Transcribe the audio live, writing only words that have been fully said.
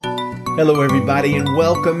Hello, everybody, and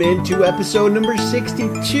welcome into episode number 62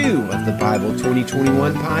 of the Bible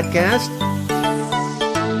 2021 podcast.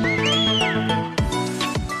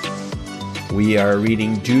 We are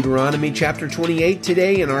reading Deuteronomy chapter 28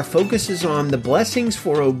 today, and our focus is on the blessings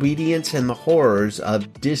for obedience and the horrors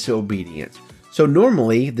of disobedience. So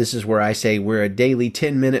normally, this is where I say we're a daily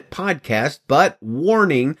 10-minute podcast, but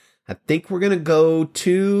warning, I think we're going to go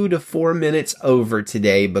 2 to 4 minutes over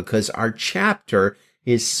today because our chapter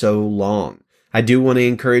is so long. I do want to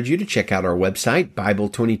encourage you to check out our website,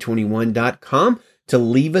 Bible2021.com, to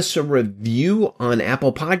leave us a review on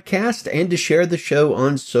Apple Podcast and to share the show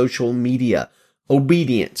on social media.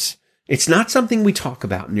 Obedience. It's not something we talk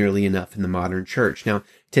about nearly enough in the modern church. Now,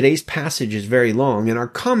 today's passage is very long and our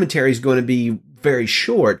commentary is going to be very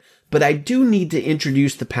short, but I do need to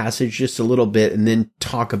introduce the passage just a little bit and then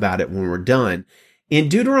talk about it when we're done. In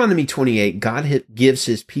Deuteronomy 28, God gives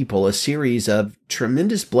his people a series of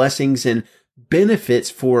tremendous blessings and benefits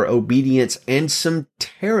for obedience and some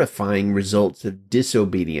terrifying results of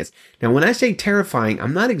disobedience. Now, when I say terrifying,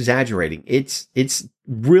 I'm not exaggerating. It's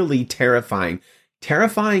really terrifying.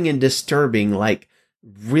 Terrifying and disturbing, like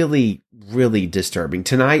really, really disturbing.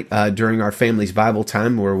 Tonight, during our family's Bible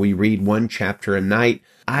time where we read one chapter a night,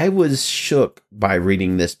 I was shook by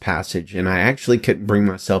reading this passage, and I actually couldn't bring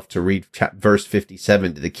myself to read verse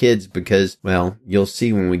 57 to the kids because, well, you'll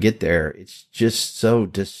see when we get there, it's just so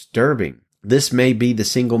disturbing. This may be the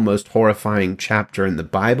single most horrifying chapter in the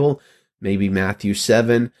Bible, maybe Matthew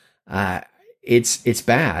 7. It's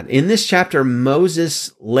bad. In this chapter,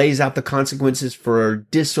 Moses lays out the consequences for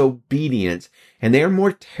disobedience, and they are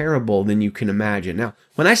more terrible than you can imagine. Now,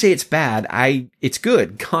 when I say it's bad, it's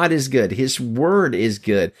good. God is good. His word is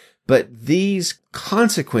good. But these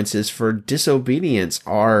consequences for disobedience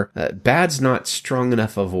are, bad's not strong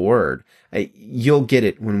enough of a word. You'll get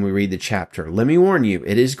it when we read the chapter. Let me warn you,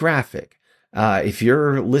 it is graphic. If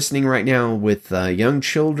you're listening right now with young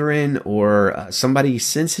children or somebody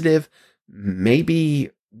sensitive, maybe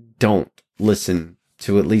don't listen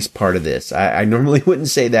to at least part of this. I normally wouldn't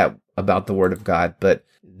say that about the Word of God, but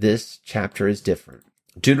this chapter is different.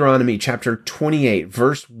 Deuteronomy chapter 28,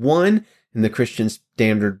 verse 1 in the Christian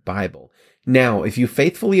Standard Bible. Now, if you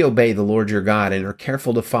faithfully obey the Lord your God and are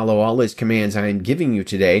careful to follow all his commands I am giving you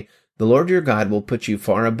today, the Lord your God will put you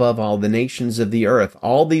far above all the nations of the earth.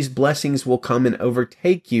 All these blessings will come and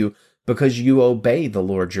overtake you because you obey the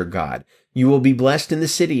Lord your God. You will be blessed in the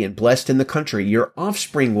city and blessed in the country. Your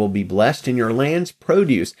offspring will be blessed in your land's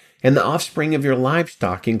produce and the offspring of your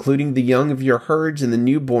livestock, including the young of your herds and the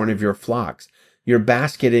newborn of your flocks. Your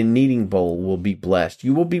basket and kneading bowl will be blessed.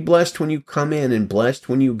 You will be blessed when you come in and blessed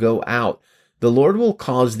when you go out. The Lord will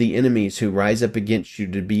cause the enemies who rise up against you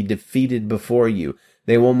to be defeated before you.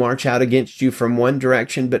 They will march out against you from one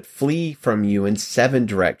direction, but flee from you in 7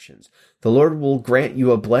 directions. The Lord will grant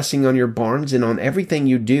you a blessing on your barns and on everything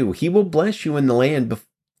you do. He will bless you in the land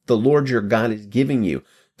the Lord your God is giving you.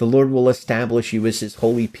 The Lord will establish you as his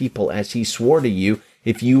holy people, as he swore to you,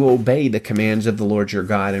 if you obey the commands of the Lord your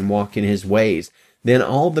God and walk in his ways. Then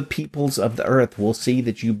all the peoples of the earth will see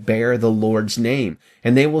that you bear the Lord's name,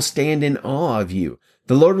 and they will stand in awe of you.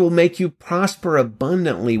 The Lord will make you prosper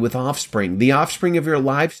abundantly with offspring, the offspring of your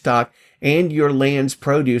livestock and your land's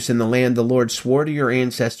produce in the land the Lord swore to your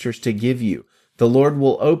ancestors to give you. The Lord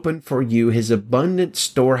will open for you his abundant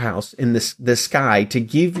storehouse in the sky to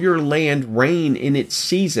give your land rain in its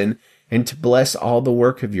season and to bless all the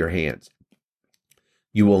work of your hands.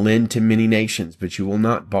 You will lend to many nations, but you will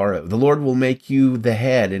not borrow. The Lord will make you the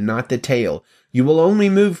head and not the tail. You will only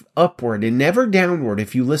move upward and never downward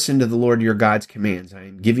if you listen to the Lord your God's commands I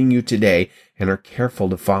am giving you today and are careful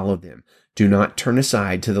to follow them. Do not turn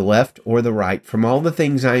aside to the left or the right from all the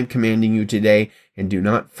things I am commanding you today, and do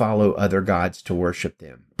not follow other gods to worship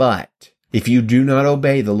them. But if you do not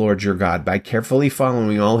obey the Lord your God by carefully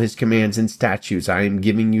following all his commands and statutes I am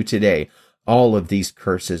giving you today, all of these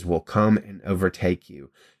curses will come and overtake you.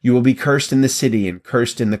 You will be cursed in the city and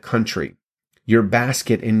cursed in the country. Your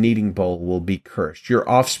basket and kneading bowl will be cursed. Your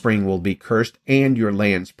offspring will be cursed and your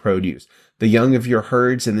land's produce. The young of your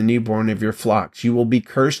herds and the newborn of your flocks. You will be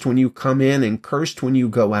cursed when you come in and cursed when you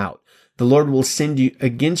go out. The Lord will send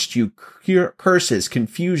against you curses,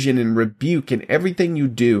 confusion, and rebuke in everything you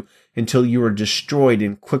do until you are destroyed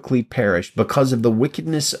and quickly perish because of the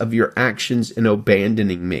wickedness of your actions in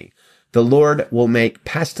abandoning me. The Lord will make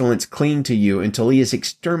pestilence cling to you until he has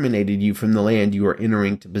exterminated you from the land you are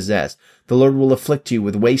entering to possess. The Lord will afflict you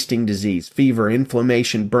with wasting disease, fever,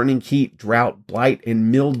 inflammation, burning heat, drought, blight,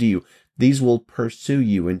 and mildew. These will pursue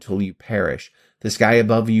you until you perish. The sky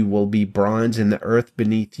above you will be bronze, and the earth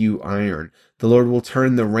beneath you iron. The Lord will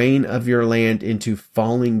turn the rain of your land into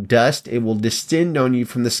falling dust. It will descend on you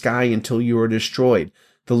from the sky until you are destroyed.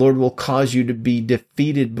 The Lord will cause you to be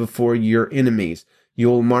defeated before your enemies. You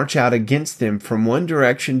will march out against them from one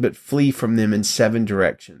direction, but flee from them in 7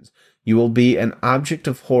 directions. You will be an object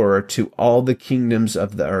of horror to all the kingdoms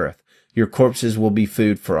of the earth. Your corpses will be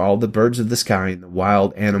food for all the birds of the sky and the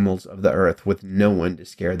wild animals of the earth, with no one to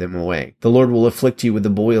scare them away. The Lord will afflict you with the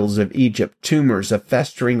boils of Egypt, tumors, a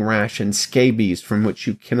festering rash, and scabies from which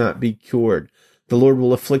you cannot be cured. The Lord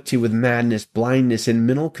will afflict you with madness, blindness, and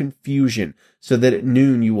mental confusion, so that at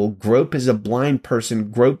noon you will grope as a blind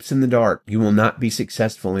person gropes in the dark. You will not be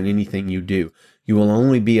successful in anything you do. You will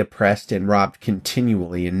only be oppressed and robbed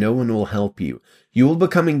continually, and no one will help you. You will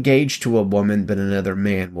become engaged to a woman, but another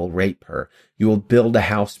man will rape her. You will build a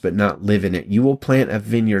house, but not live in it. You will plant a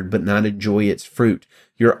vineyard, but not enjoy its fruit.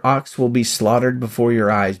 Your ox will be slaughtered before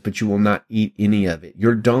your eyes, but you will not eat any of it.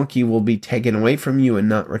 Your donkey will be taken away from you and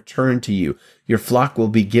not returned to you. Your flock will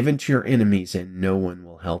be given to your enemies, and no one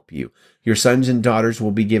will help you. Your sons and daughters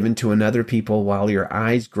will be given to another people, while your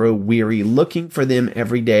eyes grow weary, looking for them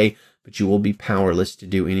every day, but you will be powerless to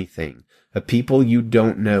do anything. A people you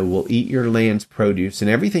don't know will eat your land's produce and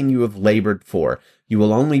everything you have labored for. You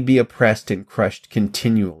will only be oppressed and crushed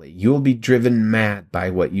continually. You will be driven mad by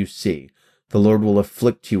what you see. The Lord will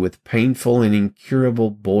afflict you with painful and incurable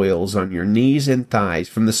boils on your knees and thighs,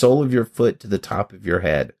 from the sole of your foot to the top of your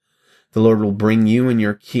head. The Lord will bring you and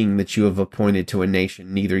your king that you have appointed to a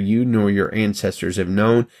nation neither you nor your ancestors have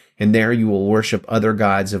known, and there you will worship other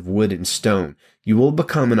gods of wood and stone. You will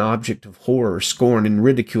become an object of horror, scorn, and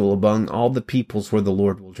ridicule among all the peoples where the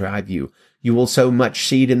Lord will drive you. You will sow much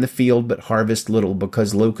seed in the field, but harvest little,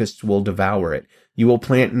 because locusts will devour it. You will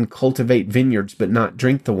plant and cultivate vineyards, but not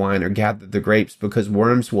drink the wine or gather the grapes, because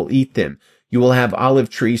worms will eat them. You will have olive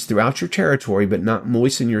trees throughout your territory, but not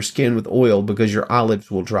moisten your skin with oil, because your olives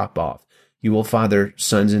will drop off. You will father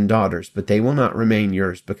sons and daughters, but they will not remain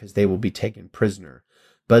yours, because they will be taken prisoner.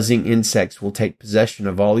 Buzzing insects will take possession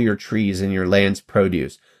of all your trees and your land's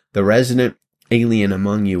produce. The resident alien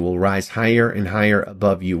among you will rise higher and higher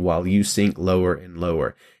above you, while you sink lower and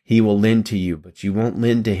lower. He will lend to you, but you won't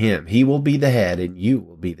lend to him. He will be the head, and you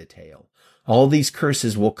will be the tail. All these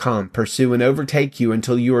curses will come, pursue, and overtake you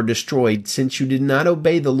until you are destroyed, since you did not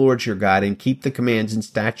obey the Lord your God and keep the commands and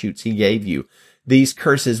statutes he gave you. These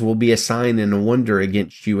curses will be a sign and a wonder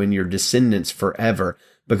against you and your descendants forever,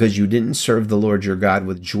 because you didn't serve the Lord your God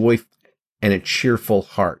with joy and a cheerful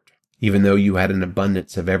heart, even though you had an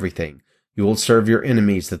abundance of everything. You will serve your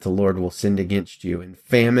enemies that the Lord will send against you, in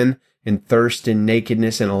famine, in thirst, in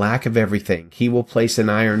nakedness, and a lack of everything. He will place an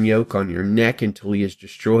iron yoke on your neck until he has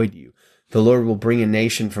destroyed you. The Lord will bring a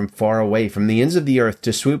nation from far away, from the ends of the earth,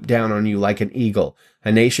 to swoop down on you like an eagle,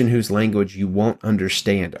 a nation whose language you won't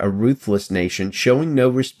understand, a ruthless nation, showing no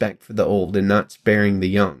respect for the old and not sparing the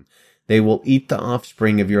young. They will eat the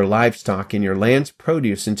offspring of your livestock and your land's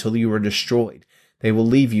produce until you are destroyed. They will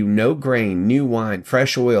leave you no grain, new wine,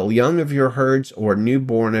 fresh oil, young of your herds, or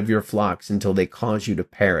newborn of your flocks, until they cause you to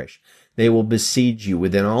perish. They will besiege you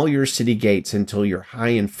within all your city gates until your high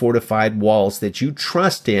and fortified walls that you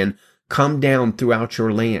trust in come down throughout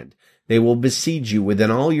your land. They will besiege you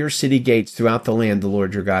within all your city gates throughout the land the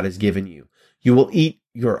Lord your God has given you. You will eat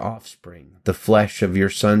your offspring, the flesh of your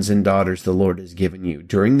sons and daughters the Lord has given you.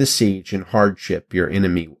 During the siege and hardship your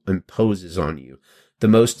enemy imposes on you, the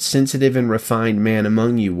most sensitive and refined man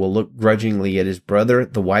among you will look grudgingly at his brother,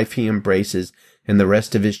 the wife he embraces, and the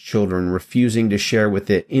rest of his children, refusing to share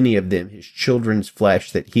with any of them his children's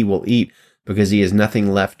flesh that he will eat, because he has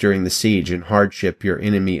nothing left during the siege and hardship your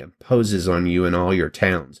enemy imposes on you in all your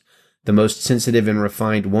towns. The most sensitive and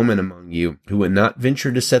refined woman among you, who would not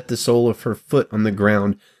venture to set the sole of her foot on the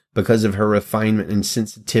ground because of her refinement and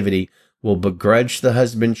sensitivity, will begrudge the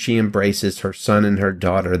husband she embraces, her son and her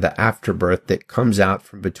daughter, the afterbirth that comes out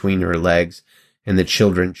from between her legs, and the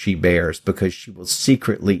children she bears, because she will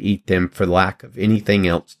secretly eat them for lack of anything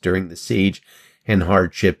else during the siege and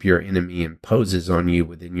hardship your enemy imposes on you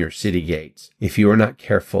within your city gates. If you are not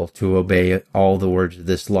careful to obey all the words of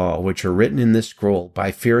this law, which are written in this scroll,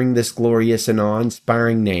 by fearing this glorious and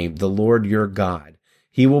awe-inspiring name, the Lord your God,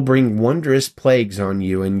 he will bring wondrous plagues on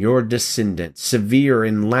you and your descendants, severe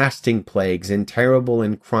and lasting plagues and terrible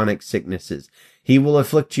and chronic sicknesses. He will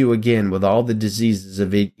afflict you again with all the diseases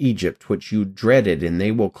of Egypt, which you dreaded, and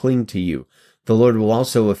they will cling to you. The Lord will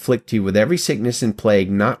also afflict you with every sickness and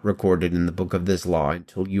plague not recorded in the book of this law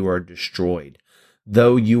until you are destroyed.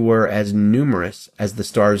 Though you were as numerous as the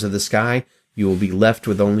stars of the sky, you will be left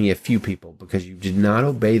with only a few people, because you did not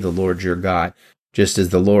obey the Lord your God. Just as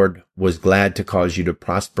the Lord was glad to cause you to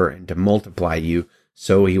prosper and to multiply you,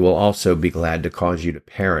 so he will also be glad to cause you to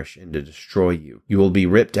perish and to destroy you. You will be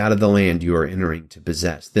ripped out of the land you are entering to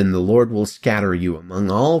possess. Then the Lord will scatter you among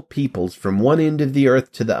all peoples from one end of the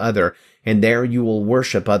earth to the other, and there you will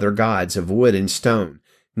worship other gods of wood and stone,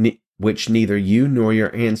 which neither you nor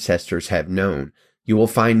your ancestors have known. You will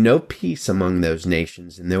find no peace among those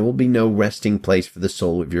nations, and there will be no resting place for the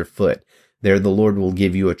sole of your foot. There the Lord will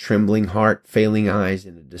give you a trembling heart, failing eyes,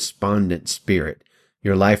 and a despondent spirit.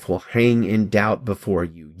 Your life will hang in doubt before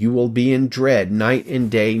you. You will be in dread night and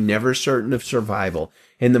day, never certain of survival.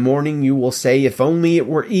 In the morning you will say, if only it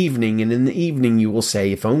were evening, and in the evening you will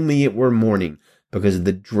say, if only it were morning, because of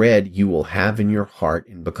the dread you will have in your heart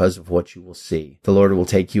and because of what you will see. The Lord will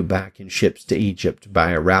take you back in ships to Egypt by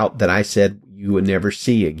a route that I said you would never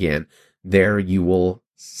see again. There you will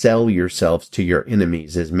sell yourselves to your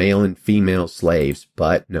enemies as male and female slaves,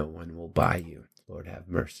 but no one will buy you. Lord have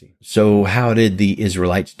mercy. So how did the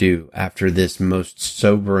Israelites do after this most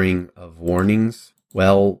sobering of warnings?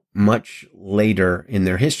 Well, much later in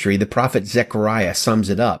their history, the prophet Zechariah sums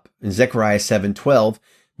it up. In Zechariah 7:12,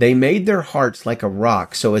 they made their hearts like a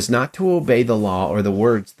rock so as not to obey the law or the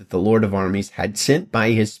words that the Lord of armies had sent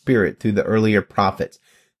by his Spirit through the earlier prophets.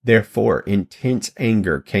 Therefore, intense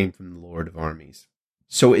anger came from the Lord of armies.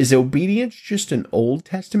 So is obedience just an Old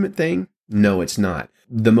Testament thing? No, it's not.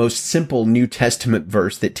 The most simple New Testament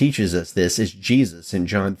verse that teaches us this is Jesus in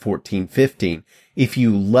John 14:15. If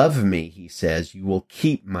you love me, he says, you will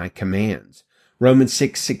keep my commands. Romans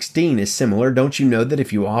 6:16 is similar. Don't you know that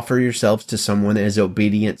if you offer yourselves to someone as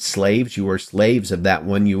obedient slaves, you are slaves of that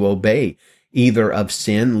one you obey, either of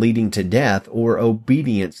sin leading to death or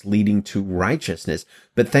obedience leading to righteousness.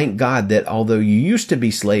 But thank God that although you used to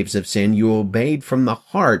be slaves of sin, you obeyed from the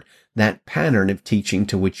heart that pattern of teaching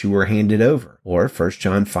to which you were handed over. Or 1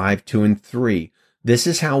 John 5:2-3. This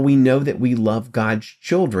is how we know that we love God's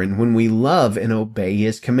children, when we love and obey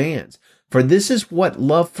his commands. For this is what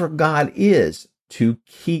love for God is, to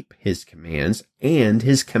keep his commands, and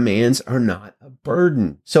his commands are not a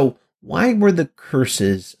burden. So why were the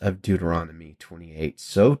curses of Deuteronomy 28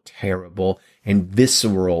 so terrible and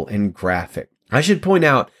visceral and graphic? I should point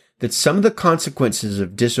out that some of the consequences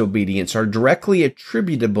of disobedience are directly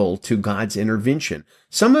attributable to God's intervention.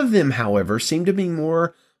 Some of them, however, seem to be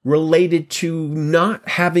more related to not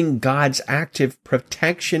having God's active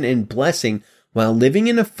protection and blessing while living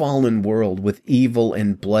in a fallen world with evil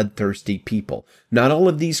and bloodthirsty people. Not all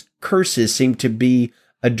of these curses seem to be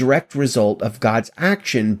a direct result of God's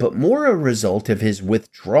action, but more a result of his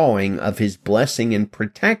withdrawing of his blessing and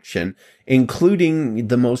protection, including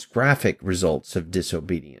the most graphic results of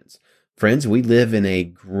disobedience. Friends, we live in a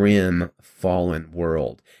grim, fallen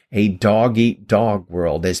world, a dog-eat-dog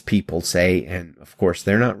world, as people say, and of course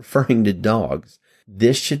they're not referring to dogs.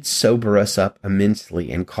 This should sober us up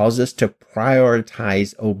immensely and cause us to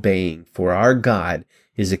prioritize obeying, for our God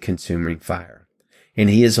is a consuming fire. And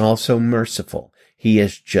he is also merciful. He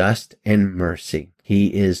is just and mercy.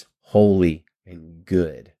 He is holy and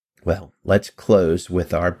good. Well, let's close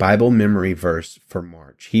with our Bible memory verse for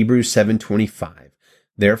March, Hebrews 7:25.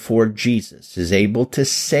 Therefore, Jesus is able to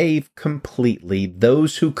save completely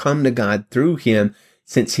those who come to God through him,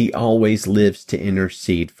 since he always lives to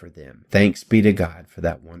intercede for them. Thanks be to God for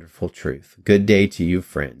that wonderful truth. Good day to you,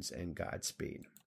 friends, and Godspeed.